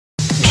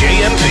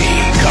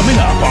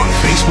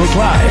Facebook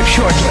Live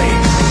shortly.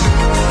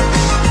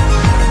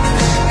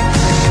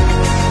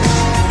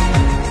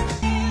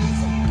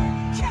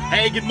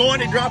 Hey, good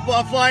morning, Drop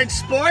Off Line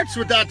Sports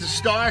without the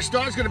Star.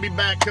 Star's going to be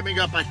back coming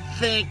up, I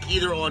think,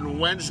 either on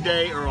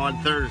Wednesday or on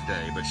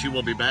Thursday. But she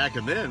will be back,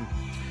 and then,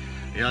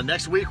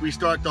 next week we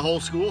start the whole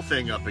school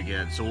thing up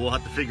again. So we'll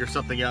have to figure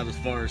something out as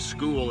far as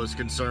school is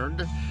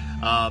concerned.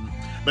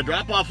 But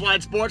Drop Off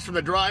Line Sports from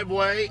the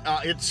driveway,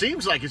 it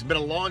seems like it's been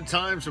a long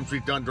time since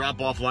we've done Drop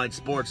Off Line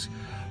Sports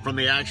from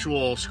the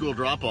actual school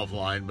drop-off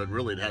line, but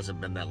really it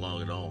hasn't been that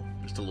long at all.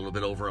 Just a little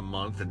bit over a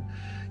month, and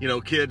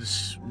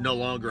kids no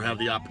longer have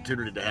the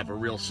opportunity to have a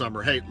real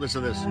summer. Hey,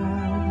 listen to this.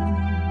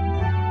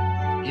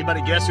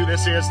 Anybody guess who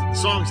this is? The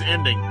song's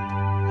ending.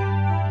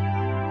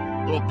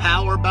 Little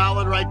power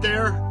ballad right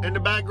there in the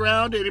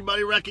background.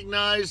 Anybody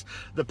recognize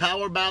the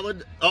power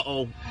ballad?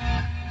 Uh-oh.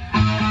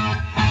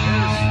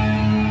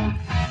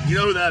 You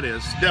know who that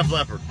is? Def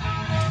Leppard.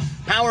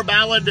 Power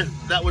ballad,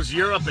 that was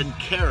Europe and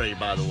Carrie,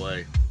 by the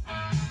way.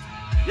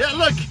 Yeah,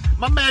 look,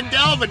 my man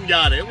Delvin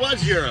got it. It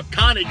was Europe.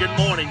 Connie, good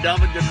morning.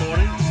 Delvin, good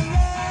morning.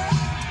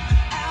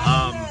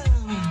 All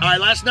right,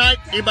 last night,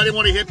 anybody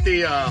want to hit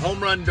the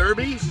home run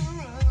derby?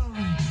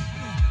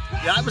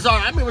 Yeah, it was all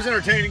right. I mean, it was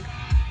entertaining.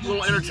 A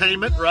little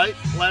entertainment, right,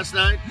 last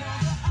night?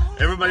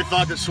 Everybody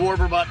thought that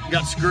Schwarber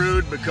got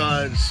screwed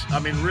because, I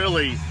mean,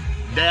 really,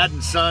 dad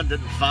and son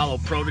didn't follow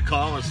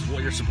protocol as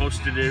what you're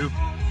supposed to do.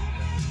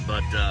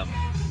 But, I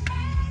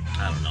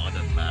don't know. It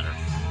doesn't matter.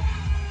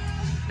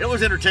 It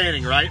was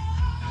entertaining, right?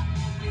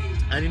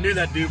 And you knew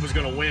that dude was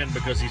going to win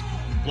because he's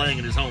playing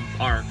in his home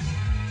park.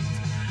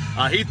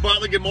 Heath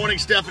Butler, good morning.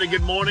 Stephanie,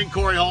 good morning.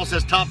 Corey Hall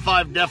says top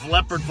 5 Def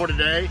Leppard for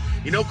today.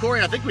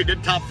 Corey, I think we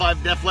did top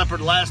 5 Def Leppard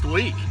last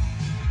week.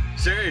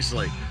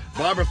 Seriously.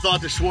 Barbara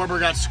thought that Schwarber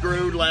got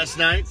screwed last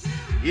night.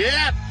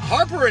 Yeah,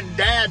 Harper and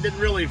Dad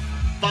didn't really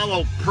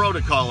follow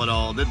protocol at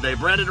all, did they?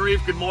 Brandon Reef,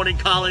 good morning.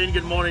 Colleen,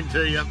 good morning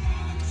to you.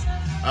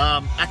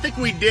 I think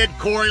we did,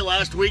 Corey,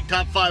 last week,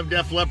 top 5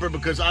 Def Leppard,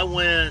 because I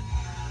went,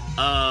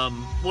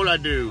 what did I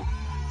do?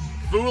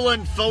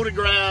 Foolin',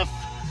 Photograph,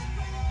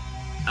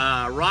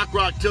 Rock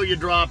Till You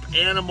Drop,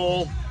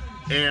 Animal,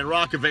 and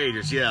Rock of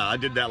Ages. Yeah, I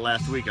did that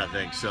last week, I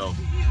think. So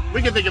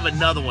we can think of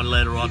another one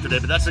later on today,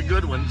 but that's a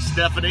good one.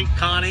 Stephanie,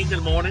 Connie,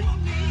 good morning.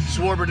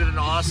 Schwarber did an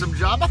awesome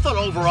job. I thought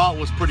overall it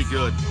was pretty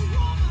good.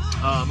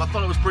 I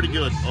thought it was pretty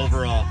good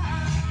overall.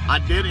 I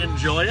did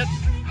enjoy it.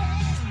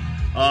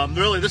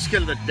 Really, this is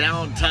kind of the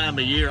down time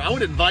of year. I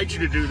would invite you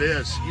to do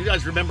this. You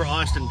guys remember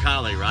Austin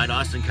Collie, right?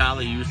 Austin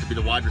Collie used to be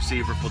the wide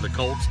receiver for the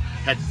Colts.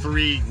 Had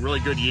 3 really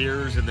good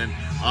years, and then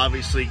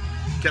obviously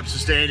kept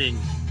sustaining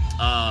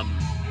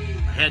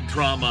head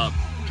trauma,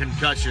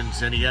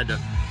 concussions, and he had to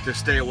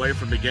stay away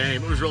from the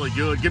game. It was really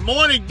good. Good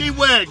morning,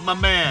 D-Weg, my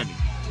man.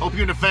 Hope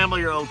you and the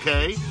family are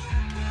okay.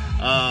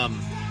 But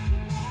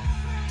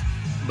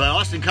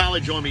Austin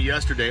Collie joined me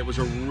yesterday. It was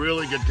a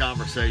really good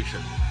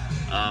conversation.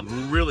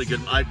 Really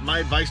good. My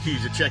advice to you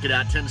is to check it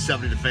out,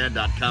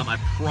 1070thefan.com. I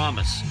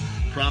promise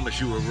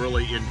you will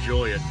really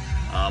enjoy it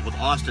with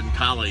Austin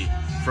Collie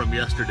from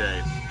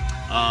yesterday.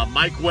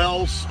 Mike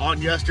Wells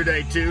on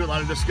yesterday, too. A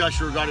lot of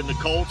discussion regarding the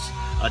Colts.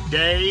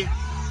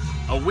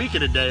 A week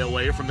and a day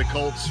away from the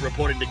Colts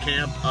reporting to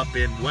camp up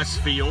in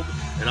Westfield,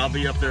 and I'll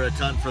be up there a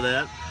ton for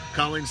that.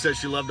 Colleen says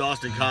she loved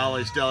Austin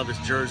Collie, still have his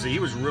jersey. He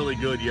was really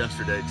good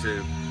yesterday,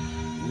 too.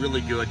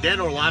 Really good.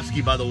 Dan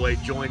Orlovsky, by the way,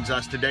 joins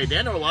us today.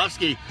 Dan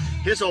Orlovsky,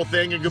 his whole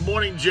thing, and good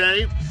morning,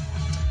 Jay.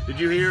 Did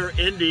you hear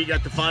Indy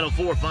got the Final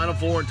Four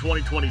in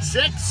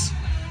 2026?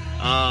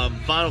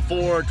 Final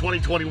Four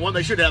 2021.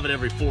 They should have it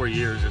every 4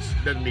 years. It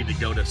doesn't need to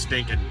go to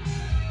stinking.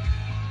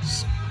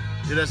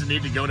 It doesn't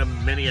need to go to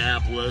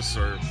Minneapolis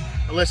or.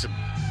 Listen,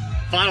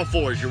 Final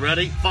Fours. You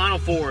ready? Final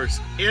Fours: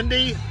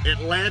 Indy,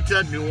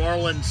 Atlanta, New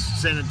Orleans,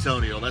 San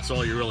Antonio. That's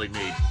all you really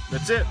need.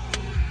 That's it.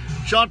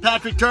 Sean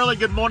Patrick Turley,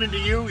 good morning to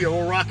you.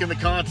 We're rocking the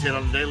content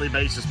on a daily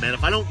basis, man.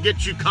 If I don't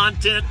get you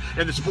content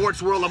in the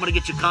sports world, I'm going to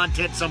get you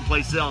content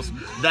someplace else.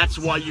 That's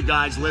why you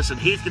guys listen.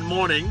 Heath, good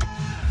morning.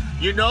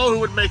 You know who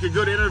would make a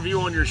good interview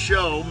on your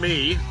show?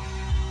 Me.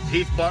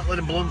 Heath Bartlett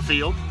in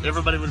Bloomfield.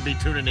 Everybody would be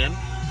tuning in.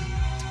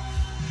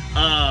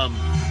 All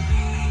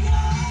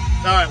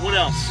right, what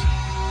else?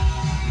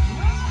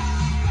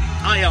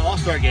 Oh, yeah,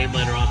 All-Star game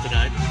later on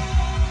tonight.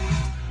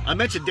 I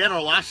mentioned Dan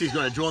Orlovsky is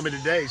going to join me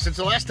today. Since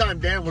the last time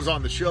Dan was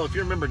on the show, if you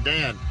remember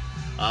Dan,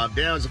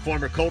 Dan was a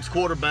former Colts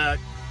quarterback,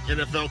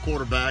 NFL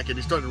quarterback, and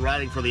he started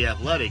writing for The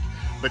Athletic.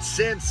 But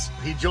since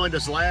he joined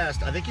us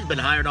last, I think he's been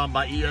hired on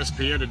by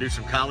ESPN to do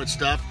some college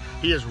stuff.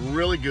 He is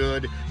really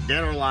good.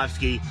 Dan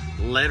Orlovsky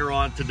later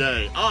on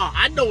today.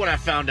 I know what I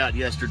found out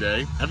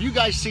yesterday. Have you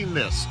guys seen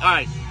this? All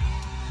right.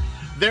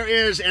 There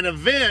is an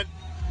event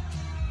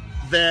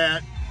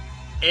that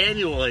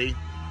annually,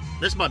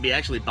 this might be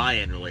actually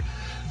biannually,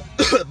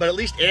 but at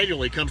least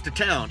annually comes to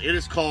town. It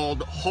is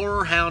called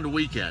Horror Hound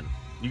Weekend.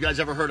 You guys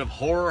ever heard of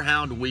Horror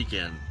Hound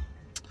Weekend?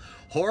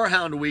 Horror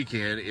Hound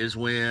Weekend is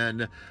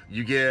when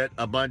you get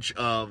a bunch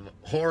of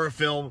horror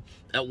film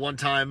at one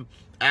time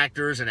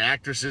actors and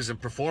actresses and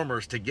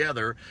performers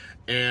together,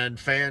 and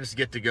fans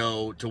get to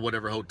go to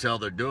whatever hotel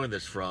they're doing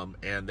this from,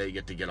 and they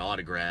get to get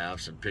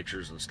autographs and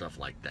pictures and stuff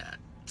like that.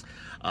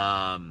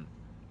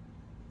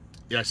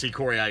 Yeah, see,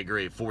 Corey, I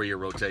agree. 4-year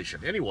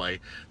rotation. Anyway,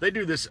 they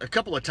do this a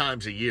couple of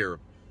times a year.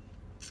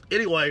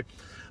 Anyway,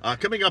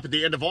 coming up at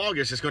the end of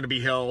August, it's going to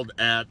be held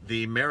at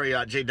the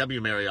Marriott,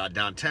 JW Marriott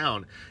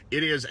downtown.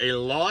 It is a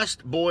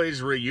Lost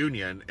Boys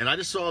reunion, and I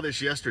just saw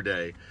this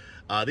yesterday.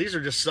 These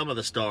are just some of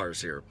the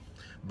stars here.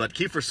 But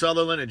Kiefer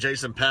Sutherland and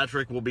Jason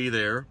Patrick will be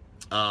there,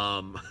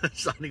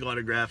 signing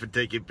autograph and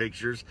taking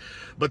pictures.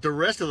 But the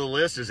rest of the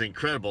list is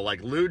incredible,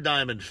 like Lou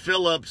Diamond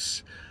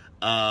Phillips,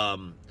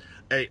 William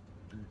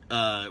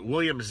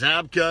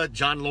Zabka,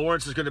 John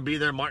Lawrence is going to be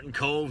there, Martin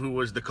Cove, who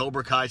was the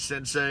Cobra Kai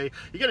sensei.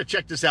 You got to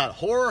check this out.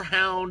 Horror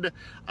Hound,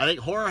 I think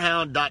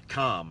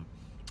horrorhound.com.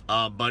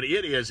 But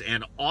it is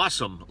an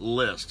awesome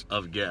list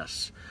of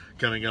guests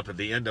coming up at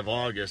the end of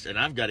August, and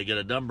I've got to get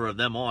a number of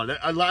them on.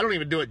 I don't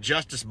even do it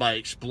justice by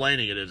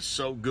explaining it. It is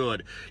so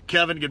good.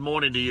 Kevin, good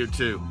morning to you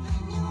too.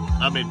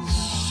 I mean,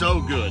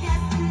 so good.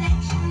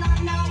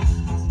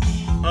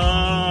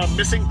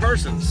 Missing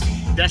persons,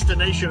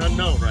 destination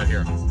unknown right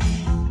here.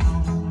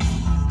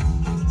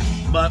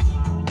 But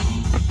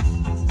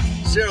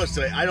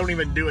seriously, I don't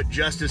even do it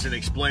justice in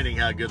explaining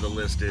how good the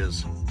list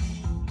is.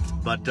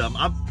 But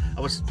I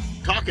was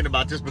talking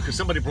about this because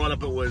somebody brought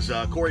up it was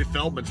Corey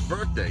Feldman's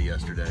birthday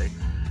yesterday,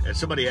 and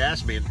somebody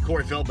asked me, and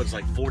Corey Feldman's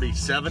like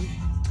 47,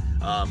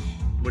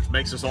 which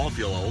makes us all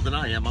feel old, and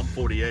I am. I'm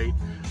 48.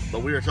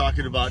 But we were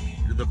talking about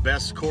the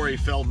best Corey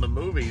Feldman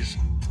movies,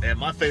 and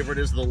my favorite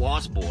is The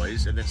Lost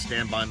Boys, and then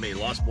Stand By Me.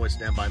 Lost Boys,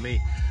 Stand By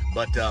Me.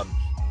 But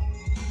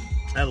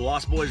and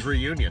Lost Boys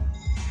reunion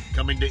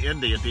coming to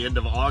Indy at the end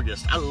of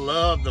August. I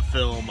love the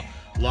film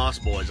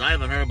Lost Boys. I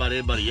haven't heard about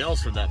anybody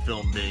else from that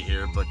film being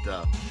here, but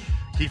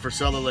Kiefer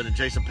Sutherland and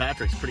Jason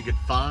Patrick's a pretty good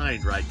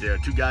find right there.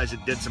 Two guys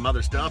that did some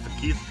other stuff,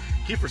 and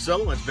Kiefer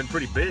Sutherland's been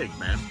pretty big,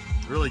 man.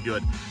 Really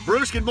good.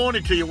 Bruce, good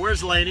morning to you.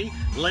 Where's Lainey?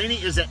 Lainey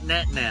is at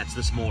Nat Nats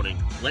this morning.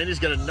 Lainey's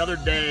got another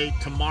day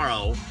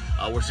tomorrow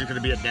where she's going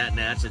to be at Nat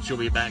Nats, and she'll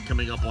be back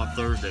coming up on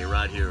Thursday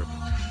right here.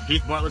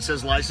 Heath Bartlett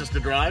says license to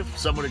drive.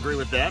 Some would agree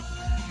with that.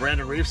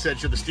 Brandon Reeves said,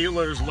 should the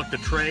Steelers look to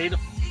trade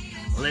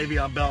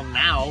Le'Veon Bell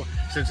now,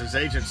 since his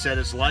agent said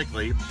it's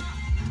likely?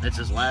 It's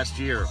his last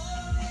year.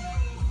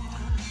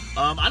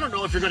 I don't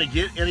know if you're going to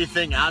get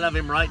anything out of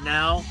him right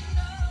now,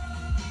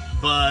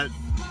 but,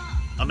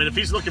 I mean, if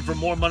he's looking for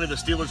more money the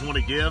Steelers want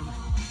to give,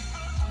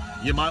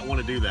 you might want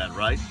to do that,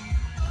 right?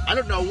 I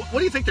don't know. What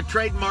do you think the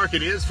trade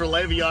market is for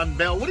Le'Veon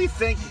Bell? What do you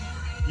think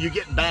you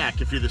get back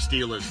if you're the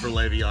Steelers for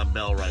Le'Veon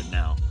Bell right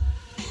now?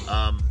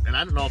 And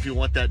I don't know if you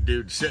want that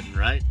dude sitting,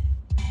 right?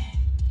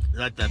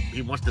 Like that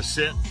he wants to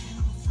sit,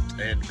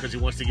 and because he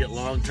wants to get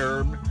long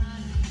term.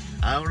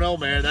 I don't know,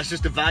 man. That's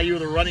just the value of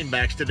the running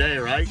backs today,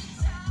 right?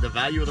 The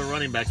value of the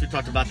running backs. We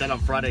talked about that on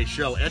Friday's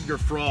show. Edgar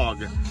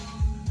Frog,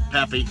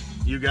 Peppy,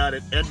 you got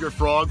it. Edgar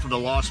Frog from the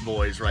Lost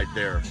Boys right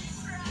there.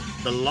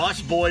 The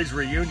Lost Boys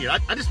reunion.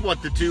 I just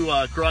want the two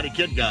Karate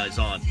Kid guys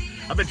on.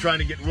 I've been trying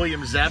to get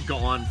William Zabka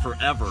on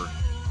forever.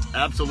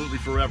 Absolutely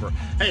forever.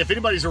 Hey, if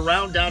anybody's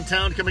around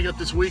downtown coming up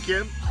this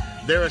weekend,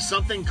 there is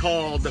something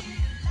called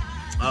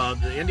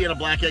the Indiana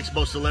Black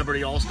Expo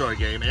Celebrity All-Star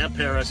Game. Ann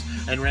Paris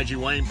and Reggie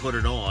Wayne put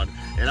it on,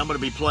 and I'm going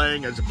to be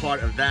playing as a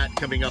part of that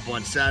coming up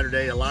on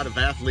Saturday. A lot of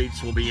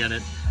athletes will be in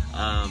it,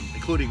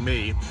 including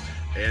me,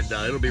 and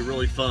it'll be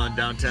really fun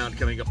downtown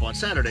coming up on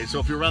Saturday.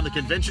 So if you're around the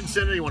convention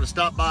center, you want to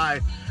stop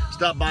by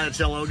and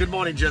say hello. Good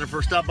morning,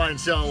 Jennifer. Stop by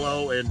and say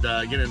hello and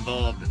get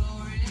involved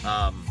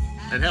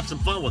and have some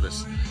fun with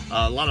us.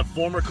 A lot of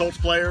former Colts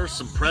players,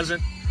 some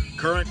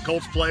current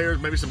Colts players,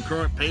 maybe some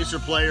current Pacer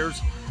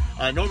players.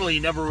 Normally, you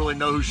never really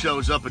know who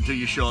shows up until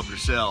you show up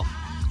yourself.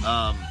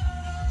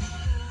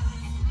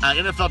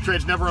 NFL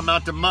trades never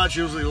amount to much,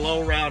 usually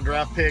low-round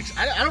draft picks.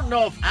 I don't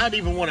know if I'd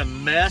even want to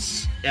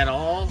mess at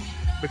all,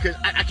 because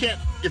I can't.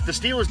 If the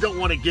Steelers don't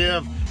want to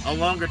give a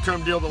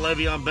longer-term deal to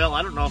Le'Veon Bell,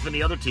 I don't know if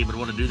any other team would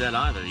want to do that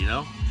either, you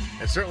know?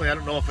 And certainly, I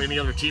don't know if any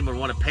other team would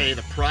want to pay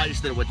the price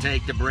that it would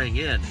take to bring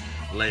in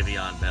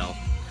Le'Veon Bell.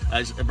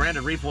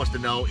 Brandon Reef wants to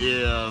know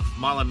if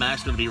Marlon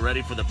Mack's going to be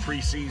ready for the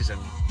preseason.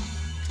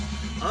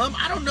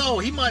 I don't know.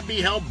 He might be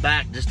held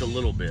back just a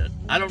little bit.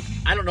 I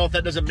don't know if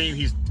that doesn't mean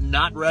he's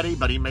not ready,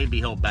 but he may be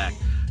held back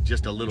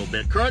just a little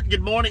bit. Kurt,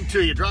 good morning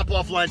to you. Drop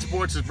Off Line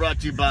Sports is brought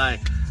to you by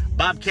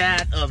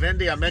Bobcat of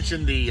Indy. I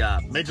mentioned the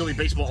Major League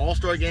Baseball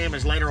All-Star Game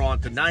is later on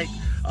tonight.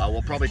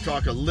 We'll probably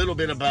talk a little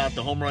bit about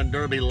the Home Run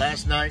Derby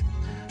last night.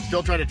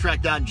 Still trying to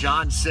track down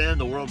John Sin,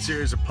 the World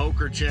Series of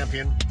Poker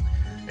champion.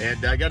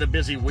 And I got a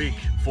busy week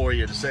for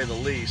you, to say the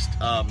least.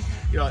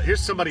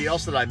 Here's somebody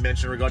else that I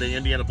mentioned regarding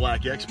Indiana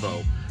Black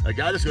Expo. A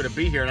guy that's going to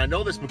be here, and I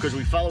know this because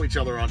we follow each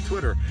other on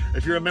Twitter.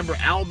 If you remember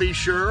Al B.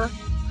 Sure,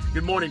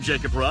 good morning,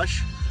 Jacob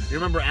Rush. You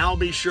remember Al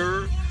B.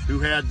 Sure? who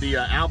had the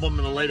album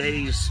in the late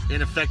 80s,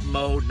 In Effect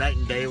Mode, Night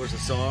and Day was the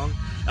song.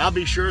 I'll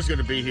Be Sure is going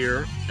to be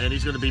here, and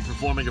he's going to be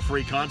performing a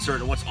free concert.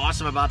 And what's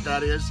awesome about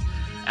that is,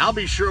 I'll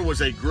Be Sure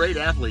was a great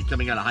athlete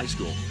coming out of high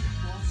school.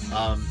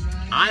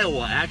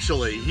 Iowa,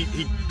 actually,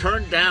 he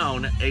turned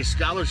down a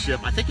scholarship,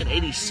 I think in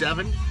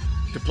 '87,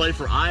 to play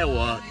for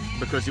Iowa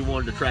because he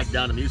wanted to track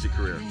down a music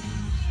career.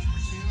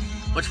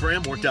 Which for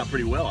him worked out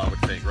pretty well, I would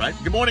think, right?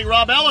 Good morning,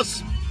 Rob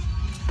Ellis.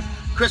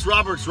 Chris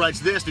Roberts writes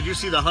this: did you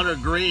see the Hunter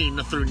Green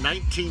threw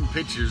 19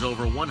 pitches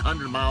over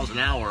 100 miles an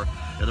hour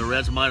in the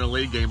Reds minor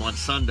league game on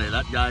Sunday?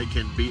 That guy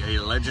can be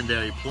a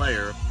legendary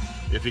player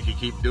if he can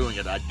keep doing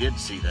it. I did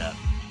see that.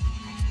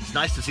 It's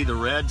nice to see the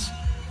Reds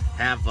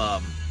have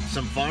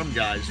some farm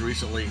guys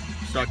recently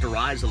start to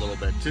rise a little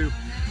bit too.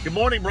 Good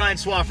morning, Brian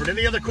Swafford.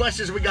 Any other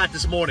questions we got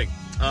this morning?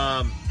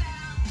 I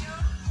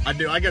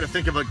got to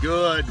think of a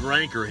good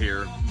ranker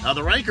here.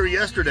 The ranker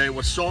yesterday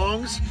was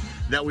songs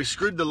that we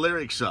screwed the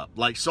lyrics up,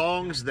 like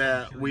songs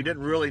that we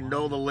didn't really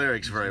know the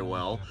lyrics very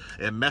well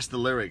and messed the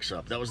lyrics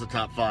up. That was the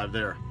top 5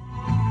 there.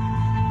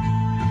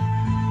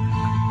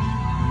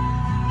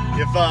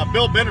 If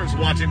Bill Benner's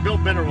watching, Bill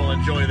Benner will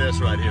enjoy this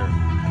right here.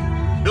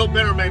 Bill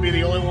Benner may be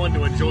the only one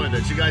to enjoy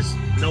this. You guys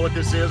know what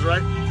this is,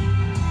 right?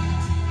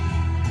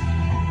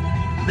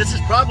 This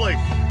is probably,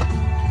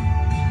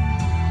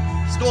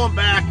 it's going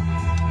back,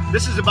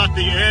 this is about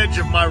the edge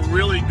of my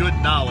really good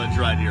knowledge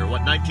right here.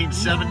 What,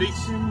 1970?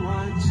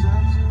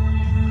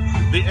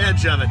 The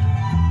edge of it.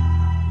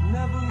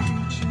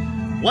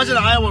 Wasn't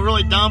Iowa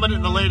really dominant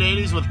in the late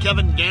 80s with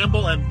Kevin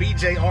Gamble and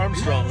B.J.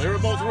 Armstrong? They were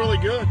both really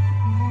good.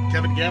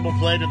 Kevin Gamble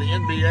played in the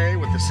NBA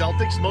with the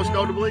Celtics, most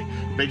notably.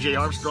 B.J.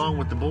 Armstrong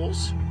with the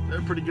Bulls.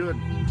 They're pretty good.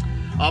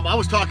 I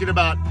was talking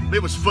about,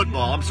 it was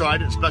football. I'm sorry, I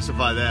didn't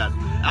specify that.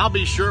 I'll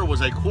Be Sure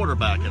was a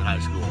quarterback in high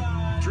school.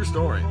 True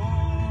story.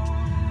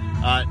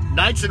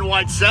 Knights in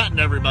White Satin,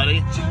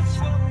 everybody.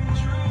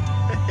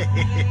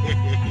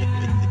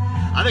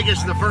 I think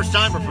it's the first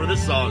timer for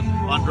this song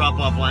on Drop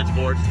Off Line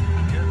Sports.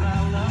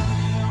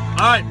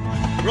 All right,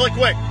 really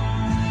quick,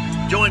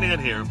 join in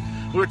here.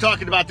 We were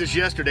talking about this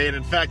yesterday, and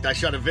in fact, I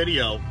shot a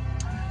video.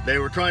 They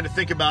were trying to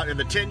think about, in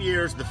the 10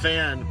 years the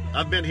Fan,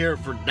 I've been here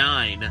for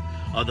 9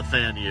 of the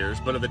Fan years,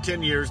 but of the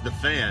 10 years the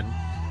Fan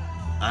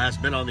has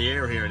been on the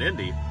air here in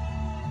Indy,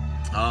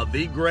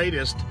 the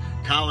greatest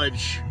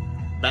college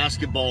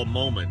basketball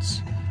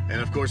moments. And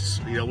of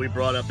course, you know, we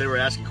brought up, they were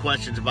asking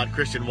questions about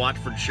Christian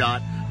Watford's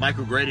shot.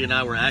 Michael Grady and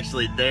I were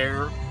actually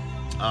there.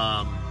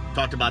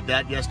 Talked about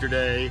that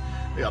yesterday.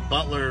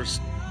 Butler's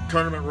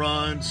tournament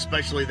runs,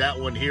 especially that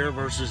one here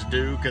versus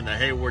Duke and the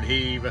Hayward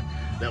heave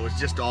that was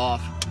just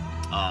off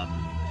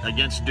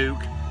against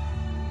Duke.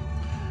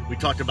 We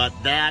talked about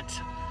that.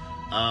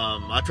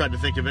 I tried to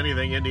think of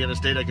anything Indiana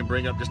State I can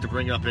bring up just to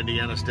bring up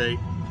Indiana State.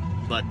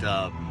 But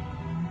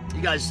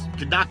you guys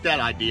can knock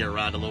that idea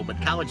around a little bit.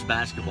 College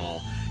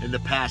basketball in the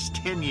past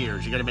 10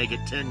 years. You got to make it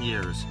 10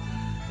 years.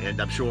 And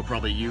I'm sure we'll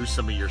probably use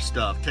some of your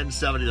stuff.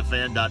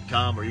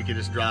 1070thefan.com, or you can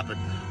just drop it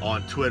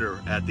on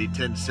Twitter at the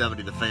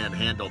 1070thefan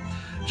handle.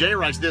 Jay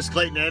writes this: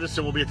 Clayton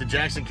Anderson will be at the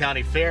Jackson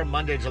County Fair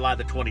Monday, July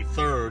the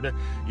 23rd.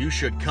 You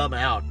should come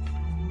out.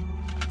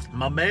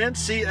 My man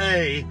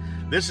CA,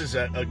 this is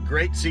a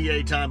great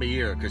CA time of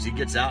year because he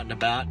gets out and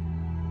about.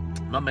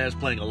 My man's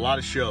playing a lot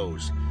of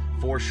shows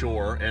for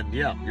sure. And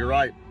yeah, you're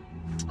right.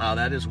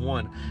 That is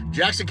one.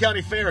 Jackson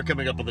County Fair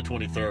coming up on the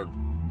 23rd.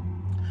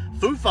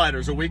 Foo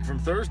Fighters a week from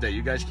Thursday.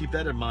 You guys keep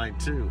that in mind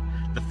too.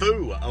 The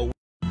Foo.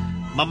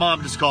 My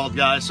mom just called,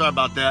 guys. Sorry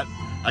about that.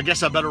 I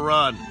guess I better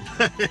run.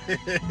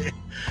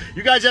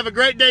 You guys have a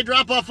great day.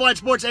 Drop Off Line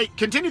Sports. Hey,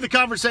 continue the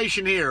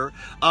conversation here.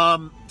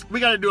 We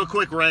got to do a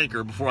quick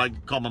ranker before I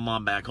call my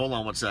mom back. Hold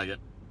on one second.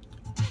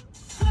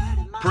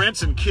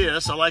 Prince and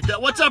Kiss. I like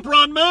that. What's up,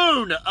 Ron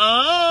Moon?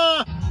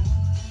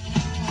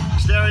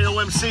 Stereo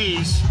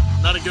MCs.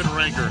 Not a good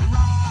ranker.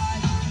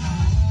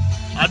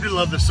 I do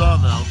love this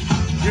song, though.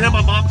 You hear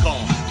my mom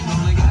call.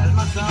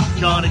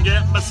 Gonna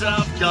get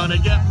myself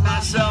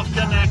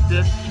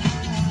connected.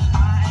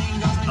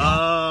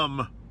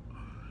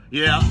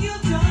 Yeah.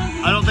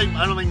 I don't think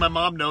my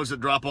mom knows that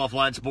Drop Off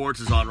Line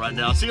Sports is on right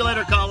now. See you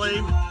later,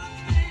 Colleen. All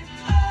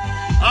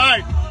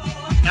right.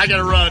 I got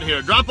to run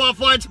here. Drop Off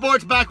Line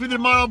Sports back with you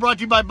tomorrow, brought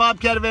to you by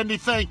Bobcat of Indy.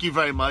 Thank you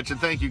very much,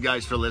 and thank you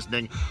guys for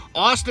listening.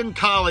 Austin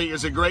Collie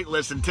is a great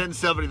listen,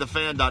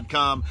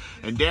 1070thefan.com.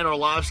 And Dan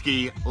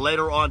Orlovsky,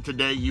 later on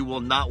today, you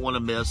will not want to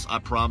miss. I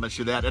promise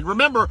you that. And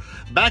remember,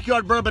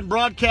 Backyard Bourbon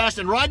broadcast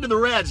and Ride to the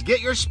Reds. Get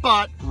your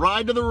spot.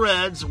 Ride to the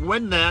Reds.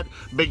 Win that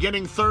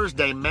beginning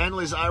Thursday.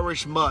 Manly's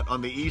Irish Mutt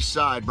on the east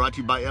side, brought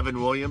to you by Evan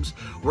Williams.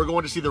 We're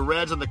going to see the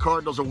Reds and the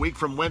Cardinals a week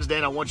from Wednesday,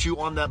 and I want you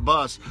on that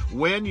bus.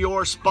 Win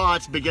your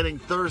spots beginning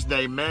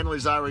Thursday,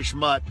 Manly's Irish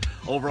Mutt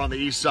over on the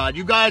east side.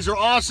 You guys are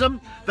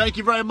awesome. Thank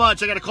you very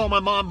much. I got to call my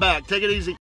mom back. Take it easy.